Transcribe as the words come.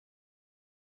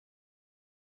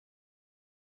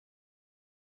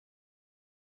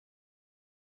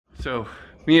So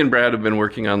me and Brad have been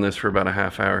working on this for about a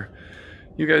half hour.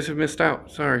 You guys have missed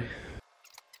out, sorry.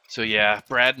 So yeah,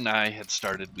 Brad and I had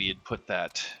started, we had put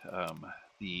that,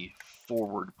 the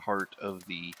forward part of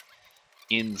the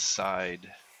inside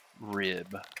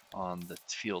rib on the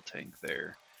fuel tank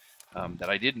there, that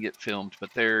I didn't get filmed, but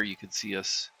there you could see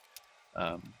us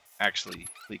actually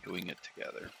gluing it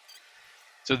together.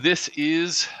 So this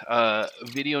is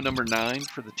video number 9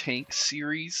 for the tank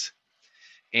series,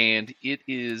 and it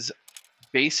is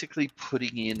basically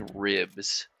putting in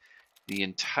ribs, the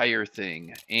entire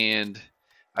thing. And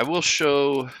I will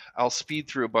show, I'll speed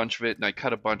through a bunch of it, and I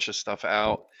cut a bunch of stuff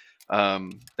out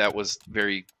that was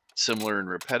very similar and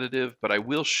repetitive, but I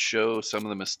will show some of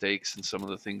the mistakes and some of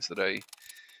the things that I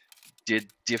did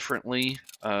differently,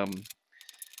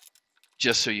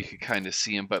 just so you could kind of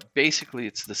see them. But basically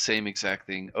it's the same exact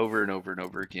thing over and over and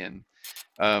over again.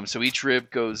 So each rib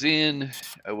goes in,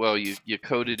 well, you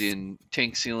coat it in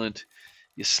tank sealant,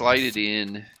 you slide it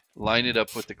in, line it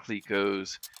up with the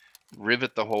clecos,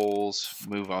 rivet the holes,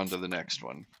 move on to the next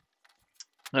one.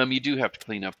 You do have to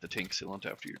clean up the tank sealant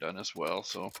after you're done as well,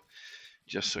 so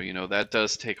just so you know, that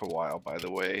does take a while, by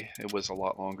the way. It was a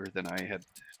lot longer than I had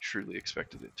truly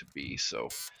expected it to be, so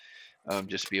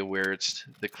just be aware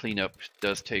the cleanup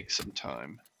does take some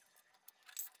time.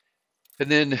 And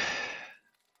then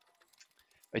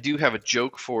I do have a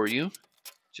joke for you,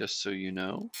 just so you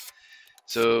know.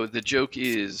 So the joke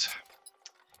is,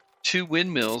 2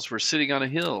 windmills were sitting on a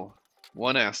hill.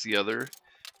 One asked the other,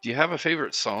 "Do you have a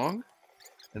favorite song?"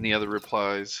 And the other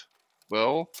replies,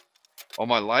 "Well, all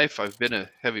my life I've been a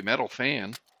heavy metal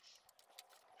fan."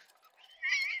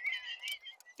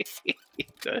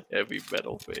 A heavy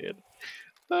metal fan.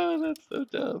 Oh, that's so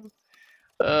dumb.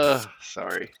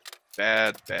 Sorry.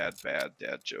 Bad dad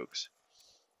jokes.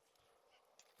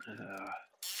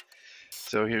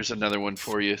 So here's another one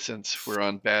for you since we're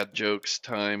on bad jokes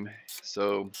time.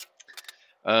 So,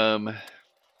 did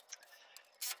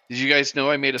you guys know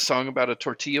I made a song about a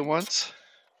tortilla once?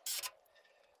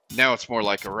 Now it's more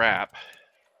like a rap.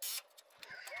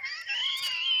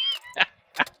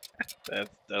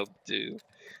 That's dumb too.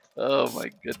 Oh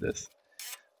my goodness.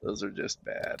 Those are just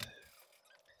bad.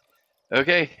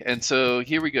 Okay, and so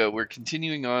here we go. We're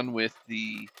continuing on with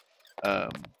the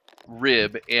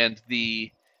rib, and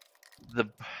you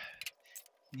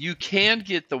can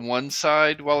get the one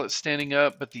side while it's standing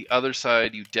up, but the other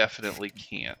side you definitely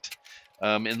can't.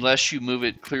 Unless you move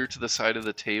it clear to the side of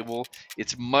the table.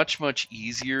 It's much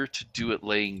easier to do it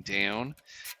laying down,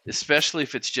 especially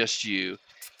if it's just you.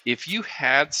 If you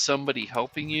had somebody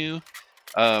helping you,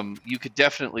 you could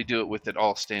definitely do it with it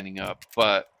all standing up,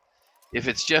 but if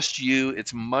it's just you,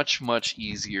 it's much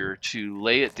easier to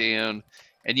lay it down,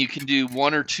 and you can do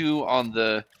 1 or 2 on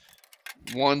the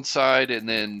one side, and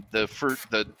then the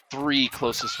 3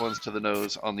 closest ones to the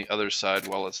nose on the other side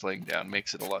while it's laying down.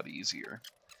 Makes it a lot easier.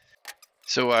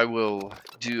 So I will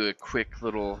do a quick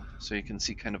little, so you can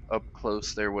see kind of up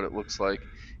close there what it looks like.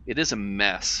 It is a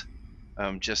mess,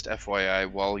 just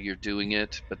FYI while you're doing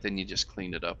it, but then you just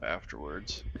clean it up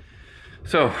afterwards.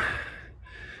 So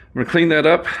I'm gonna clean that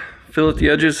up, fill at the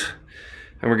edges,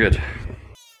 and we're good.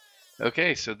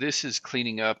 Okay, so this is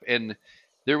cleaning up, and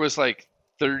there was like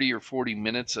 30 or 40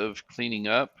 minutes of cleaning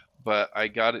up, but I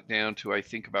got it down to, I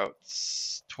think, about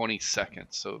 20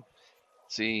 seconds. So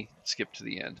see, skip to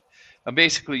the end.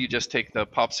 Basically, you just take the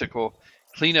popsicle,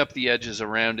 clean up the edges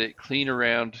around it, clean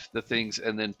around the things,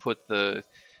 and then put the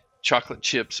chocolate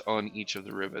chips on each of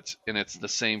the rivets, and it's the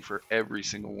same for every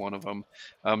single one of them.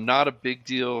 Not a big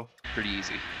deal, pretty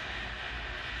easy.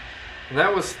 And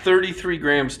that was 33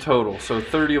 grams total, so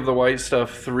 30 of the white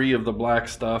stuff, 3 of the black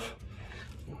stuff.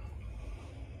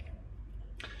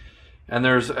 And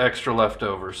there's extra left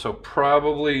over, so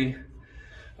probably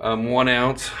 1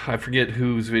 ounce. I forget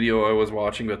whose video I was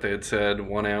watching, but they had said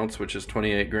 1 ounce, which is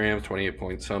 28 grams, 28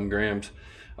 point some grams,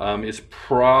 is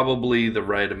probably the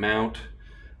right amount.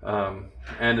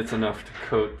 And it's enough to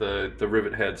coat the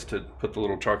rivet heads, to put the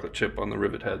little chocolate chip on the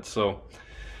rivet heads. So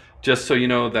just so you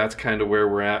know, that's kind of where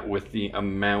we're at with the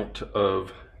amount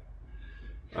of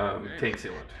tank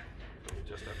sealant.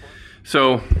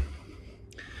 So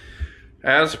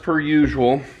as per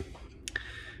usual,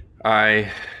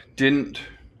 I didn't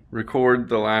record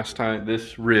the last time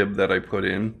this rib that I put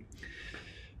in.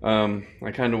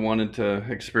 I kind of wanted to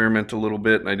experiment a little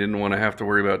bit, and I didn't want to have to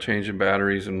worry about changing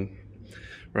batteries and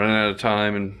running out of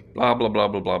time and blah blah blah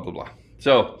blah blah blah blah.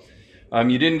 So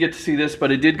you didn't get to see this,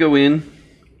 but it did go in.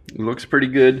 It looks pretty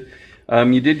good.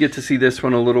 You did get to see this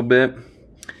one a little bit.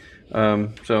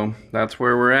 So that's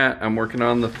where we're at. I'm working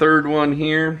on the 3rd one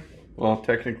here. Well,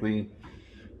 technically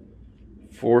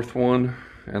 4th one.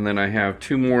 and then I have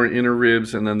 2 more inner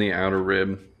ribs and then the outer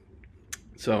rib.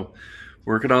 So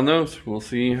working on those, we'll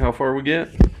see how far we get.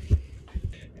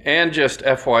 And just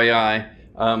FYI,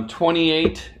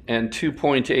 28 and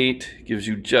 2.8 gives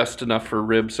you just enough for a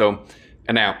rib, so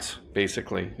an ounce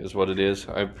basically is what it is.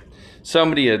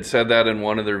 Somebody had said that in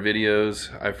one of their videos,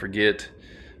 I forget,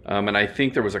 and I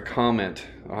think there was a comment,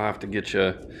 I'll have to get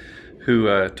you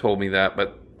who told me that,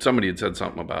 but somebody had said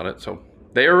something about it, so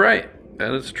they are right.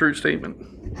 That is a true statement.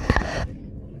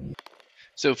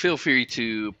 So feel free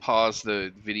to pause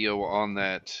the video on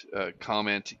that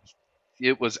comment.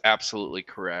 It was absolutely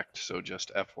correct. So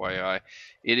just FYI,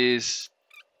 it is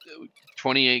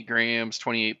 28 grams,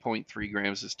 28.3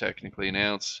 grams is technically an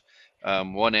ounce.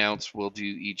 1 ounce will do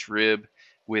each rib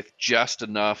with just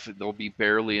enough. There'll be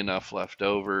barely enough left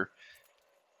over.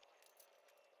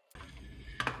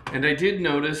 And I did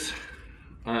notice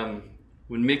when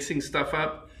mixing stuff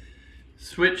up,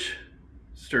 switch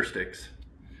stir sticks.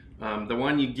 The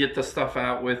one you get the stuff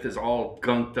out with is all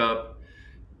gunked up.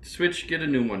 Switch, get a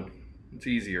new one. It's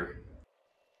easier.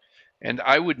 And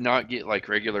I would not get like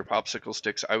regular popsicle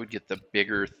sticks. I would get the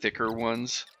bigger, thicker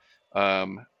ones.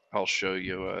 I'll show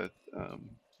you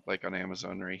like on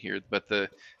Amazon right here. But the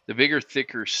bigger,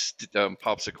 thicker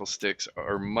popsicle sticks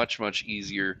are much, much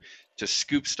easier to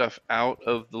scoop stuff out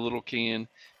of the little can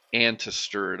and to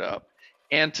stir it up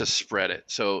and to spread it.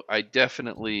 So I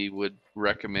definitely would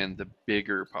recommend the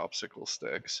bigger popsicle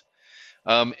sticks.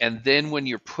 And then when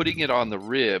you're putting it on the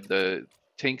rib, the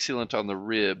tank sealant on the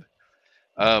rib,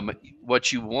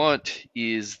 what you want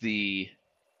is the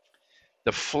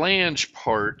flange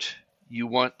part, you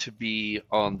want to be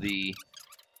on the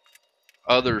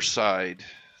other side.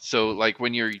 So like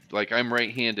when you're, like I'm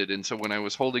right-handed, and so when I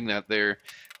was holding that there,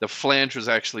 the flange was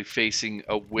actually facing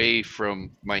away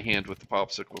from my hand with the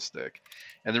popsicle stick.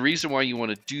 And the reason why you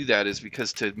want to do that is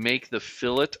because to make the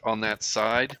fillet on that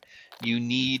side, you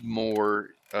need more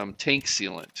tank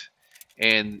sealant.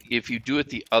 And if you do it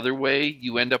the other way,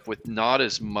 you end up with not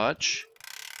as much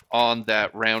on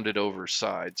that rounded over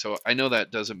side. So I know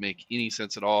that doesn't make any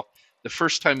sense at all. The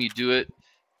first time you do it,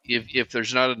 if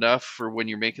there's not enough for when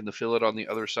you're making the fillet on the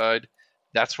other side,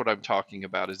 that's what I'm talking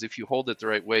about, is if you hold it the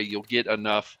right way, you'll get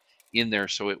enough in there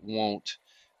so it won't,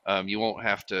 you won't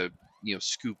have to, you know,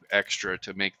 scoop extra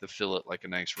to make the fillet like a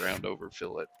nice round over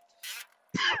fillet.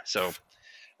 So,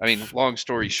 I mean, long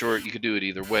story short, you could do it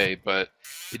either way, but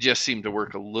it just seemed to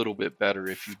work a little bit better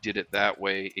if you did it that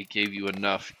way. It gave you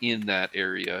enough in that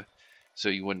area so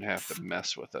you wouldn't have to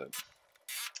mess with it.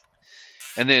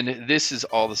 And then this is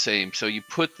all the same. So you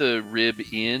put the rib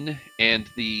in, and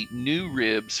the new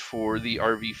ribs for the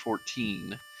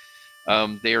RV-14,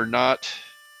 they are not,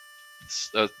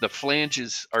 the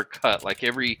flanges are cut. Like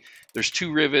there's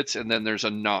 2 rivets, and then there's a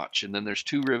notch, and then there's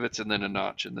 2 rivets, and then a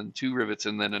notch, and then 2 rivets,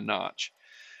 and then a notch.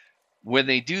 When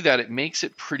they do that, it makes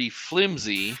it pretty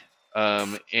flimsy.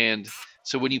 And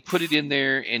so when you put it in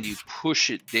there and you push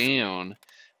it down,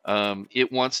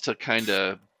 it wants to kind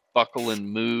of buckle and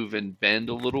move and bend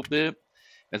a little bit.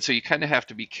 And so you kind of have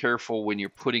to be careful when you're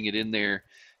putting it in there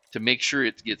to make sure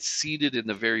it gets seated in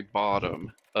the very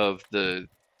bottom of the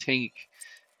tank.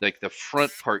 Like the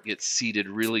front part gets seated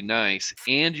really nice,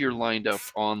 and you're lined up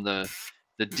on the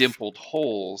dimpled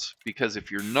holes, because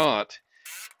if you're not,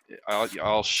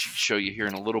 I'll show you here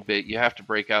in a little bit, you have to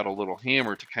break out a little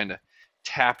hammer to kind of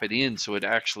tap it in so it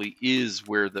actually is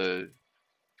where the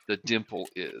dimple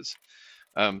is.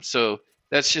 So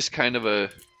that's just kind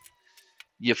of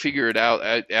you figure it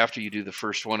out after you do the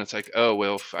first one. It's like, oh,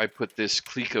 well, if I put this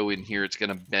cleco in here, it's going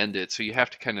to bend it. So you have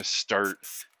to kind of start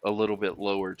a little bit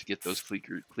lower to get those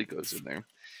clecos in there.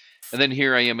 And then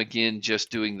here I am again,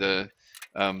 just doing the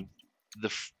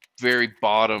very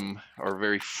bottom or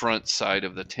very front side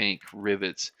of the tank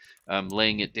rivets,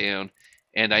 laying it down.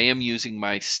 And I am using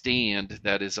my stand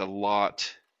that is a lot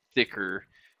thicker,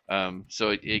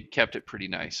 so it kept it pretty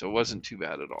nice. So it wasn't too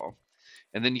bad at all.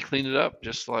 And then you clean it up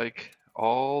just like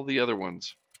all the other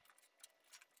ones.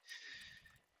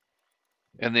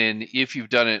 And then if you've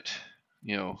done it,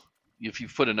 you know, if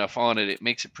you've put enough on it, it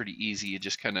makes it pretty easy. You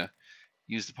just kind of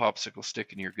use the popsicle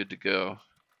stick and you're good to go.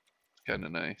 It's kind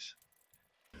of nice.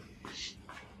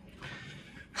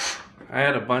 I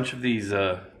had a bunch of these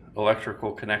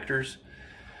electrical connectors.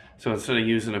 So instead of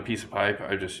using a piece of pipe,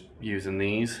 I'm just using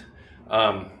these.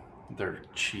 They're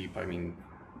cheap, I mean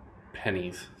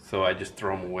pennies. So I just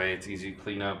throw them away. It's easy to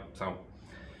clean up. So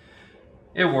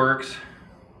it works.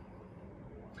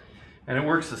 And it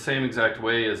works the same exact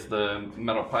way as the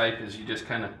metal pipe, is you just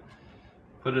kind of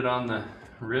put it on the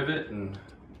rivet and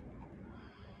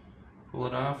pull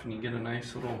it off and you get a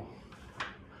nice little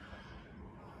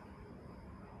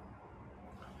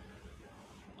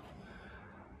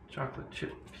chocolate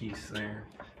chip piece there.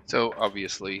 So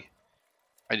obviously,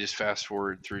 I just fast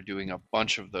forward through doing a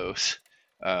bunch of those,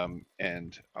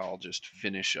 and I'll just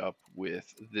finish up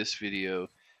with this video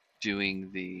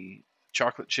doing the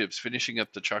chocolate chips, finishing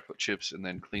up the chocolate chips, and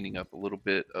then cleaning up a little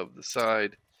bit of the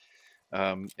side,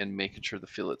 and making sure the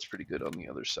fillet's pretty good on the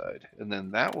other side. And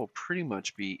then that will pretty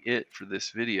much be it for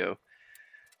this video.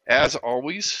 As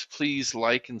always, please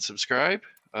like and subscribe.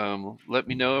 Let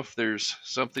me know if there's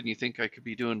something you think I could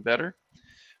be doing better,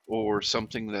 or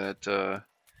something that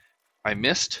I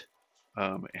missed,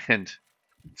 and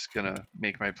it's gonna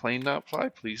make my plane not fly.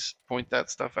 Please point that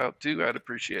stuff out too. I'd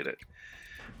appreciate it.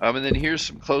 And then here's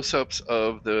some close-ups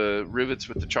of the rivets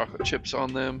with the chocolate chips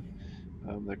on them.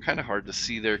 They're kind of hard to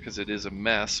see there because it is a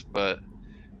mess, but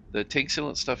the tank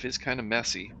sealant stuff is kind of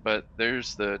messy. But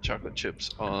there's the chocolate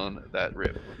chips on that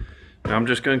rib. Now I'm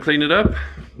just going to clean it up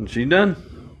and she's done.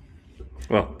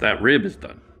 Well, that rib is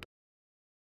done.